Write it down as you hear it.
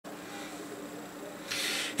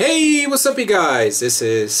Hey, what's up you guys? This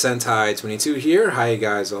is Sentai22 here. How you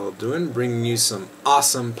guys all doing? Bringing you some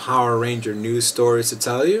awesome Power Ranger news stories to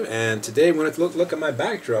tell you. And today I'm going to look at my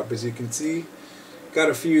backdrop. As you can see, got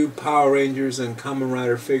a few Power Rangers and Kamen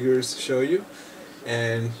Rider figures to show you.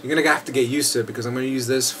 And you're going to have to get used to it because I'm going to use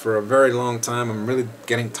this for a very long time. I'm really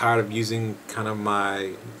getting tired of using kind of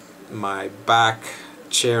my back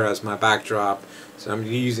chair as my backdrop. So I'm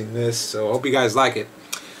using this. So I hope you guys like it.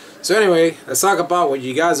 So anyway, let's talk about what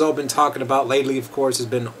you guys all been talking about lately. Of course, has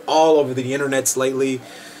been all over the internets lately.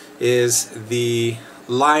 Is the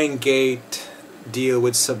Lionsgate deal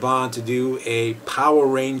with Saban to do a Power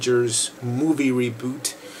Rangers movie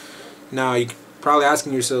reboot. Now you're probably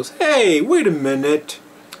asking yourselves, "Hey, wait a minute!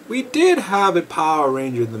 We did have a Power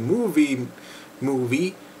Ranger the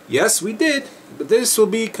movie. Yes, we did, but this will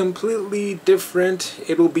be completely different.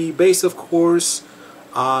 It will be based, of course,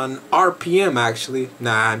 on RPM actually.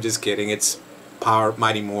 Nah, I'm just kidding. It's Power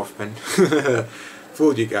Mighty Morphin.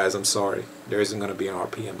 Fooled you guys, I'm sorry. There isn't going to be an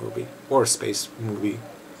RPM movie or a space movie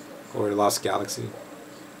or a Lost Galaxy.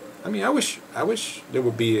 I mean, I wish there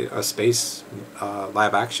would be a space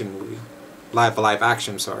live action movie. Live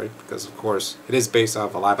action, sorry, because of course it is based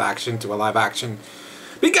off a live action to a live action.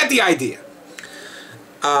 We get the idea.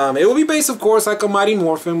 It will be based, of course, like a Mighty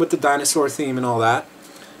Morphin with the dinosaur theme and all that.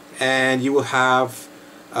 And you will have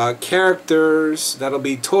characters that'll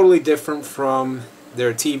be totally different from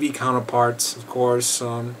their TV counterparts, of course.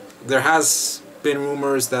 There has been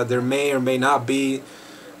rumors that there may or may not be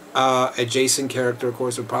a Jason character. Of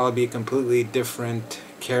course, it would probably be a completely different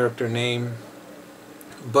character name.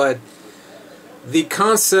 But the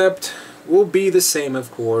concept will be the same,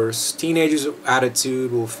 of course. Teenagers'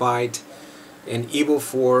 attitude will fight an evil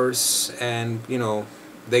force, and, you know,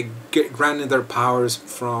 they get granted their powers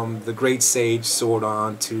from the great sage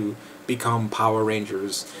Zordon to become Power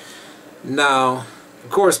Rangers. Now,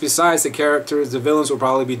 of course, besides the characters, the villains will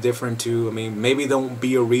probably be different too. I mean, maybe there won't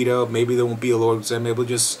be a Rita, maybe there won't be a Lord Zed, maybe it'll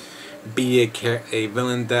just be a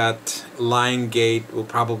villain that Lionsgate will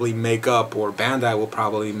probably make up, or Bandai will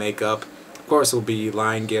probably make up. Of course, it'll be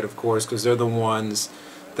Lionsgate, of course, because they're the ones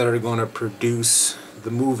that are going to produce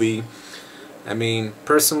the movie. I mean,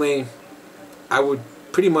 personally, I would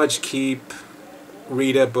pretty much keep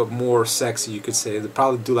Rita, but more sexy, you could say. They'd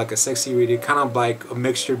probably do like a sexy Rita, kind of like a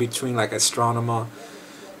mixture between like Astronema.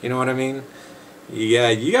 You know what I mean? Yeah,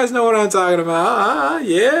 you guys know what I'm talking about.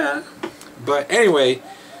 Yeah. But anyway,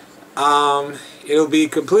 it'll be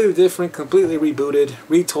completely different, completely rebooted,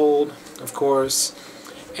 retold, of course,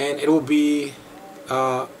 and it will be.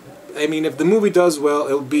 I mean, if the movie does well,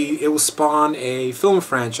 it will spawn a film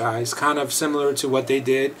franchise, kind of similar to what they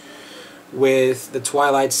did with the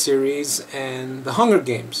Twilight series and the Hunger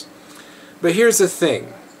Games. But here's the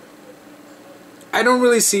thing. I don't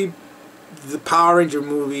really see the Power Ranger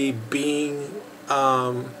movie being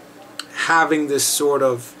having this sort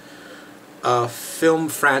of film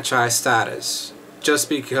franchise status, just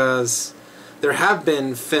because there have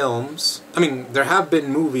been films, there have been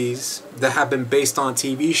movies that have been based on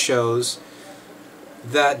TV shows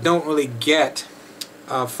that don't really get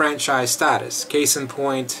franchise status. Case in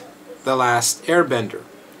point, The Last Airbender.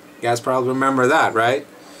 You guys probably remember that, right?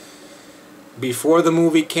 Before the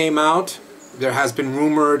movie came out, there has been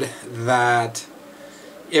rumored that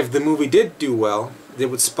if the movie did do well, they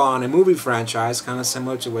would spawn a movie franchise kind of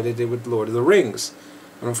similar to what they did with Lord of the Rings.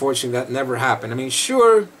 But unfortunately, that never happened. I mean,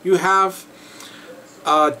 sure, you have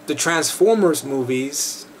the Transformers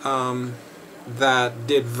movies that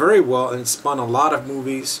did very well and spun a lot of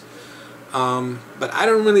movies. But I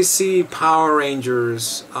don't really see Power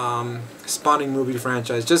Rangers spawning movie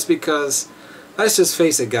franchise, just because, let's just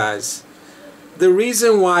face it guys, the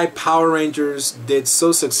reason why Power Rangers did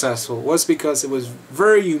so successful was because it was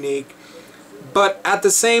very unique, but at the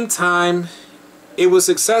same time it was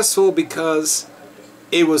successful because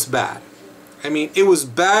it was bad. I mean, it was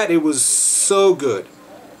bad, it was so good.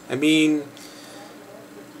 I mean,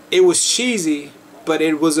 it was cheesy, but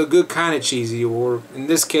it was a good kind of cheesy, or in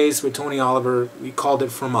this case with Tony Oliver, we called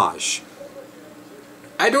it fromage.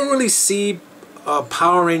 I don't really see a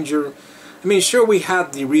Power Ranger. I mean, sure, we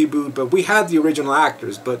had the reboot, but we had the original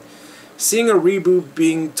actors, but seeing a reboot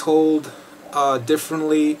being told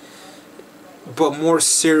differently, but more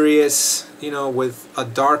serious, you know, with a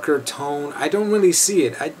darker tone, I don't really see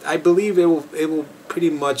it. I believe it will pretty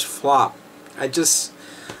much flop. I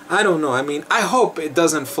don't know. I mean, I hope it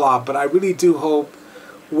doesn't flop, but I really do hope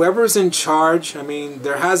whoever's in charge. I mean,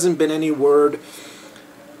 there hasn't been any word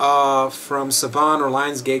from Saban or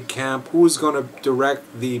Lionsgate camp who's going to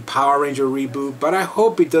direct the Power Ranger reboot, but I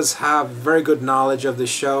hope he does have very good knowledge of the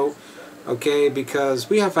show, okay, because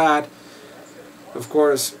we have had of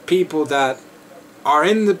course, people that are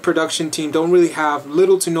in the production team don't really have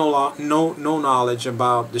little to no knowledge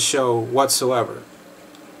about the show whatsoever.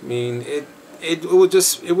 I mean, it would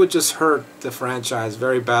just hurt the franchise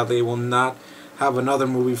very badly. It will not have another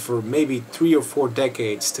movie for maybe 3 or 4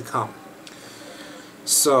 decades to come.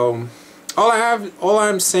 So all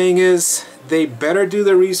I'm saying is they better do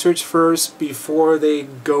their research first before they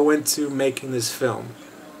go into making this film.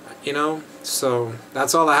 You know? So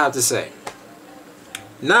that's all I have to say.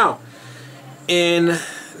 Now, in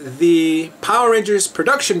the Power Rangers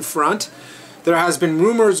production front, there has been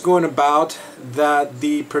rumors going about that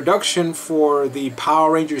the production for the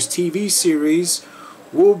Power Rangers TV series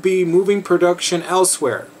will be moving production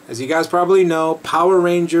elsewhere. As you guys probably know, Power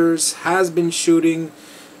Rangers has been shooting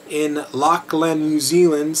in Auckland, New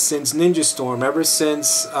Zealand since Ninja Storm, ever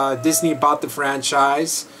since Disney bought the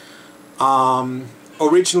franchise.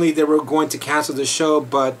 Originally they were going to cancel the show,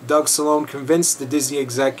 but Doug Salone convinced the Disney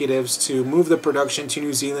executives to move the production to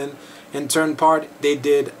New Zealand. In turn part, they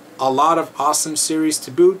did a lot of awesome series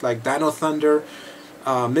to boot, like Dino Thunder,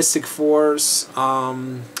 Mystic Force,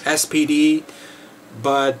 SPD.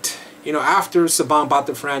 But you know, after Saban bought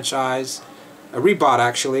the franchise, Reboot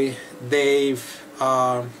actually, they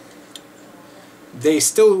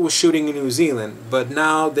still were shooting in New Zealand, but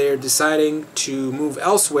now they're deciding to move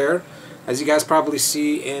elsewhere. As you guys probably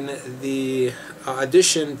see in the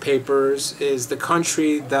edition papers, is the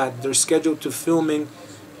country that they're scheduled to filming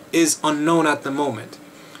is unknown at the moment.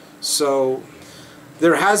 So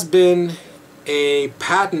there has been a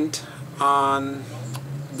patent on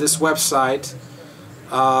this website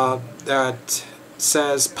that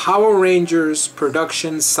says Power Rangers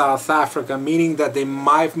Production South Africa, meaning that they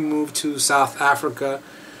might move to South Africa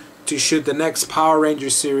to shoot the next Power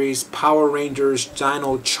Rangers series, Power Rangers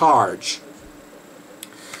Dino Charge.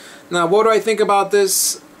 Now, what do I think about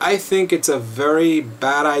this? I think it's a very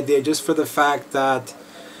bad idea, just for the fact that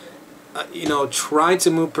you know, trying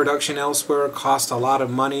to move production elsewhere costs a lot of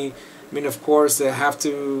money. I mean, of course, they have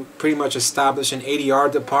to pretty much establish an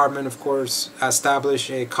ADR department, of course, establish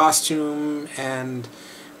a costume and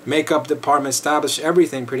makeup department, establish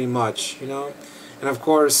everything pretty much, you know. And of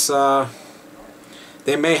course,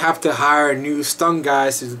 they may have to hire new stunt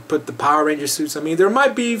guys to put the Power Ranger suits. I mean, there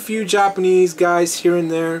might be a few Japanese guys here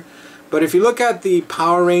and there, but if you look at the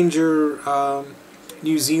Power Ranger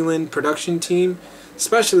New Zealand production team,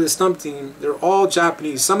 especially the stunt team, they're all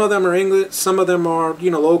Japanese. Some of them are English, some of them are, you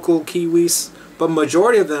know, local Kiwis, but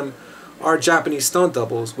majority of them are Japanese stunt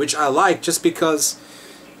doubles, which I like just because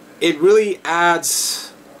it really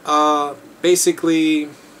adds basically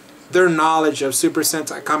their knowledge of Super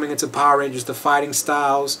Sentai coming into Power Rangers, the fighting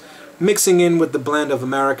styles, mixing in with the blend of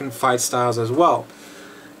American fight styles as well.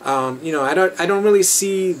 You know, I don't really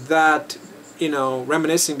see that, you know,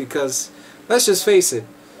 reminiscing, because let's just face it,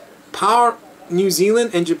 New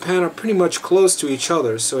Zealand and Japan are pretty much close to each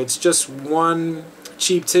other, so it's just one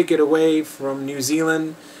cheap ticket away from New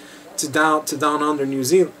Zealand to down under New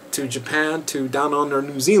Zealand, to Japan to down under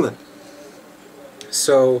New Zealand.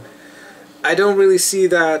 So I don't really see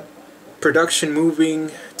that production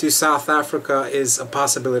moving to South Africa is a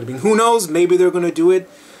possibility. I mean, who knows? Maybe they're going to do it,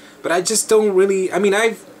 but I just don't really. I mean,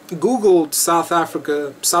 I've Googled South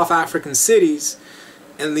African cities,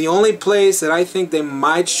 and the only place that I think they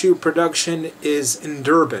might shoot production is in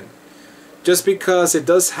Durban, just because it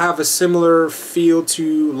does have a similar feel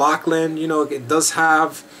to Auckland. You know, it does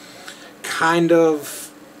have kind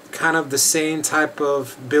of the same type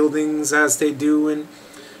of buildings as they do, and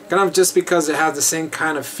kind of just because it has the same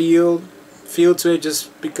kind of feel to it,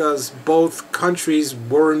 just because both countries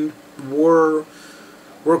were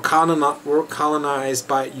colonized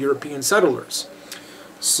by European settlers.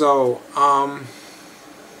 So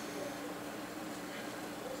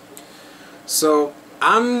So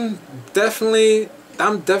I'm definitely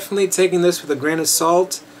taking this with a grain of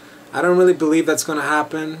salt. I don't really believe that's going to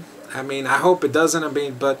happen. I mean, I hope it doesn't. I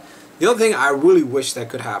mean, but the only thing I really wish that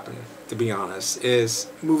could happen, to be honest, is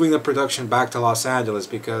moving the production back to Los Angeles,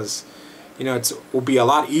 because, you know, it will be a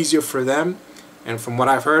lot easier for them. And from what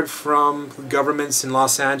I've heard from governments in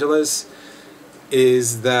Los Angeles,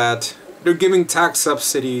 is that they're giving tax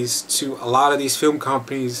subsidies to a lot of these film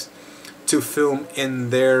companies to film in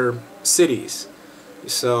their cities.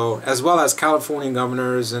 So, as well as California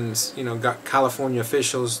governors and, you know, California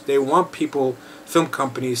officials, they want film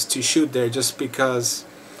companies to shoot there, just because,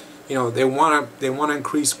 you know, they want to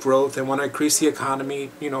increase growth, they want to increase the economy,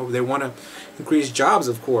 you know, they want to increase jobs,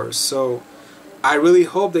 of course. So I really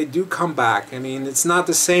hope they do come back. I mean, it's not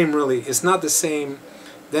the same, really. It's not the same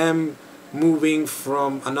them moving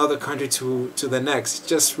from another country to the next. It's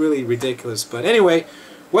just really ridiculous. But anyway,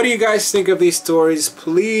 What do you guys think of these stories?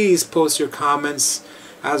 Please post your comments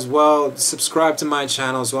as well. Subscribe to my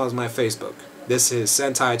channel as well as my Facebook. This is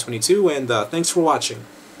Sentai 22, and thanks for watching.